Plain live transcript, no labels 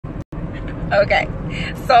Okay,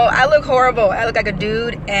 so I look horrible. I look like a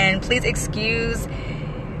dude, and please excuse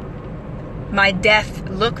my death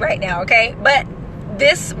look right now, okay? But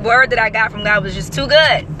this word that I got from God was just too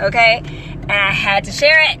good, okay? And I had to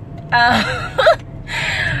share it.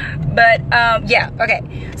 Yeah, okay.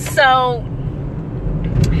 So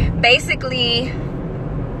basically,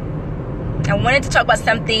 I wanted to talk about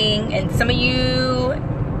something, and some of you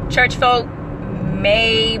church folk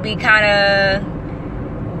may be kind of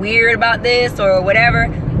weird about this or whatever,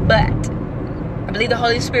 but I believe the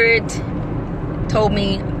Holy Spirit told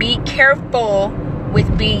me, be careful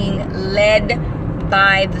with being led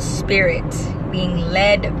by the Spirit. Being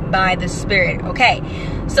led by the Spirit. Okay,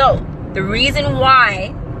 so the reason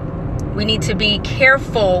why we need to be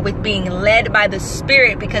careful with being led by the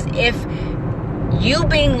Spirit, because if you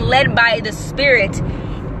being led by the Spirit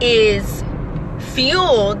is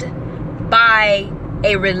fueled by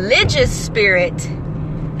a religious spirit,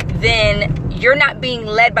 then you're not being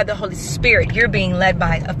led by the Holy Spirit. You're being led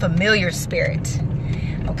by a familiar spirit.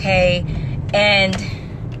 Okay? And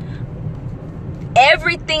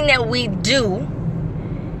everything that we do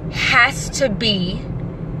has to be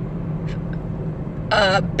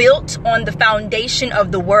built on the foundation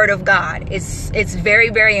of the Word of God. It's very,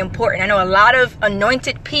 very important. I know a lot of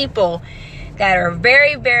anointed people that are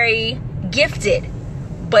very, very gifted,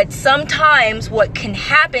 but sometimes what can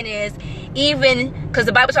happen is, even because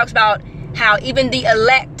the Bible talks about how even the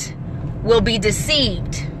elect will be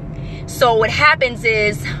deceived. So what happens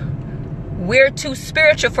is we're too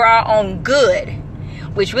spiritual for our own good,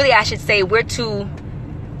 which really I should say we're too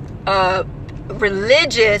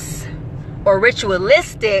religious or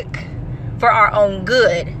ritualistic for our own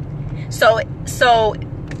good. So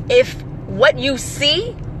if what you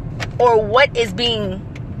see or what is being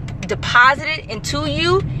deposited into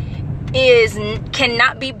you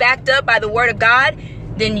cannot be backed up by the Word of God,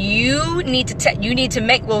 then you need to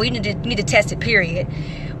test it, period.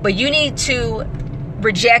 But you need to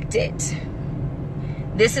reject it.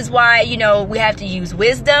 This is why, we have to use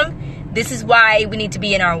wisdom. This is why we need to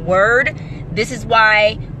be in our Word. This is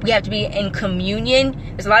why we have to be in communion.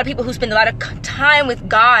 There's a lot of people who spend a lot of time with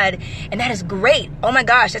God, and that is great. Oh my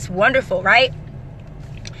gosh, that's wonderful, right?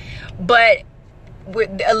 But we're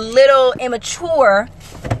a little immature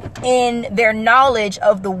in their knowledge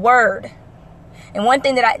of the Word. And one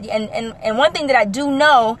thing that I do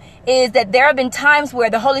know is that there have been times where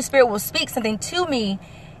the Holy Spirit will speak something to me,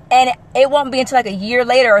 and it won't be until like a year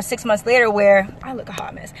later or 6 months later where I look a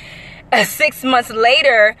hot mess. 6 months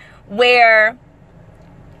later where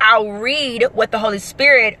I'll read what the Holy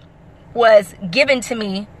Spirit was given to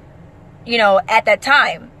me, at that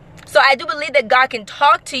time. So I do believe that God can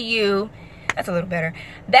talk to you. That's a little better.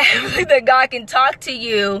 That God can talk to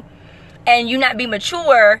you and you not be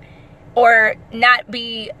mature or not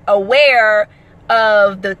be aware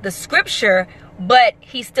of the scripture, but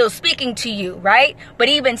he's still speaking to you, right? But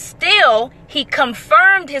even still, he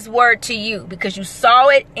confirmed his word to you because you saw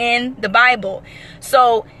it in the Bible.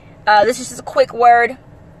 So this is just a quick word.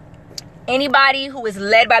 Anybody who is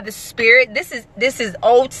led by the Spirit, this is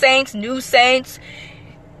old saints, new saints,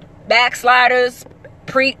 backsliders,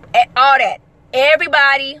 all that.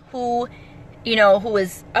 Everybody who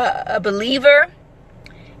is a believer,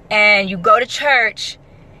 and you go to church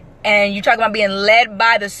and you talk about being led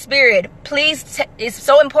by the Spirit, please, it's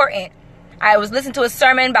so important. I was listening to a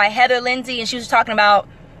sermon by Heather Lindsay, and she was talking about,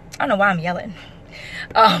 I don't know why I'm yelling.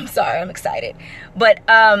 Sorry, I'm excited. But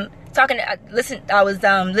I was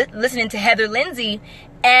listening to Heather Lindsay,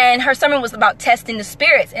 and her sermon was about testing the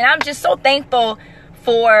spirits. And I'm just so thankful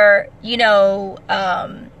for,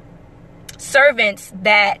 servants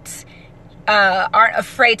that aren't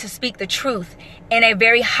afraid to speak the truth in a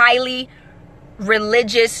very highly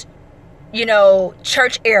religious,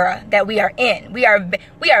 church era that we are in. We are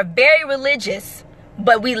very religious,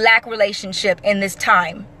 but we lack relationship in this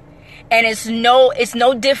time. And it's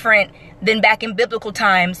no different than back in biblical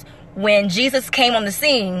times when Jesus came on the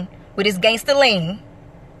scene with his gangster lean,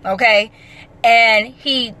 okay? And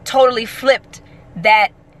he totally flipped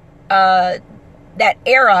that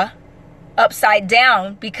era upside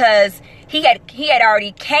down, because he had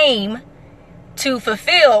already came to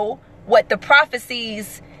fulfill what the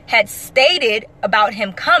prophecies had stated about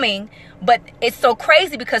him coming. But it's so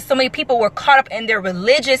crazy because so many people were caught up in their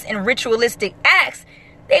religious and ritualistic acts.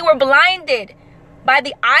 They were blinded by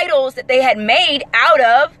the idols that they had made out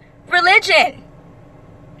of religion.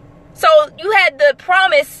 So you had the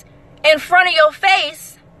promise in front of your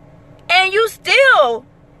face and you still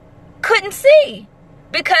couldn't see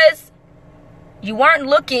because you weren't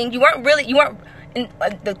looking, and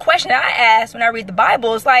the question that I ask when I read the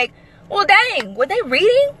Bible is like, well, dang, were they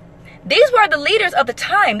reading? these were the leaders of the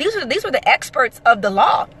time. These were the experts of the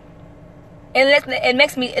law. And it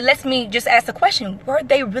lets me just ask the question, were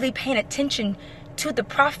they really paying attention to the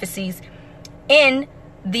prophecies in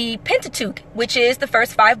the Pentateuch, which is the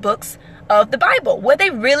first 5 books of the Bible? Were they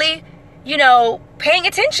really, paying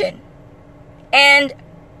attention? And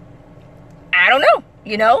I don't know,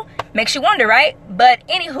 makes you wonder, right? But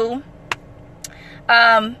anywho,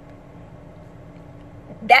 that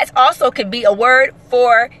also could be a word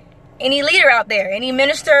for any leader out there, any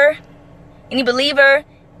minister, any believer,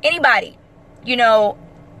 anybody.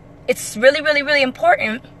 It's really, really, really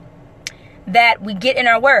important that we get in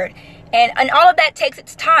our word. And all of that takes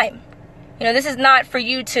its time. This is not for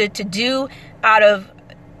you to do out of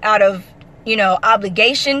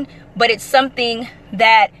obligation, but it's something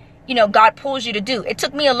that, God pulls you to do. It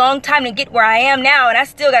took me a long time to get where I am now, and I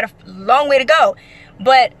still got a long way to go.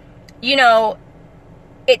 But,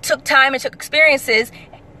 it took time, it took experiences,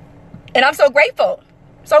 and I'm so grateful.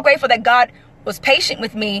 So grateful that God was patient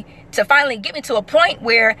with me to finally get me to a point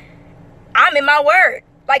where I'm in my word,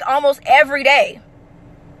 like almost every day.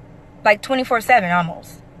 Like 24/7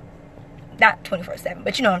 almost. Not 24/7,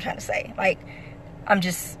 but you know what I'm trying to say. Like, I'm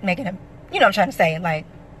just making what I'm trying to say. Like,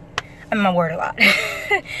 I'm in my word a lot.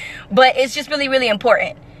 But it's just really, really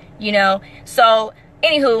important, So,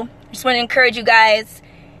 anywho, just want to encourage you guys,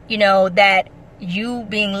 that you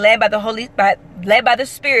being led by the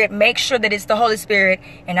Spirit, make sure that it's the Holy Spirit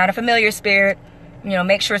and not a familiar spirit.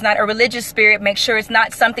 Make sure it's not a religious spirit. Make sure it's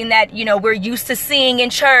not something that, we're used to seeing in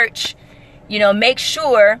church. Make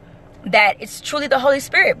sure that it's truly the Holy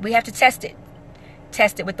Spirit. We have to test it.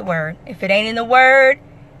 Test it with the word. If it ain't in the word,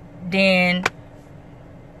 then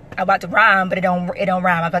I'm about to rhyme, but it don't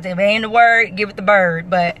rhyme. I'm about to say, if it ain't in the word, give it the bird.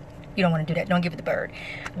 But you don't want to do that. Don't give it the bird.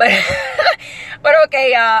 But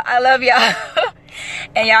okay, y'all. I love y'all.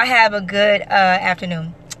 And y'all have a good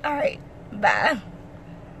afternoon. All right. Bye.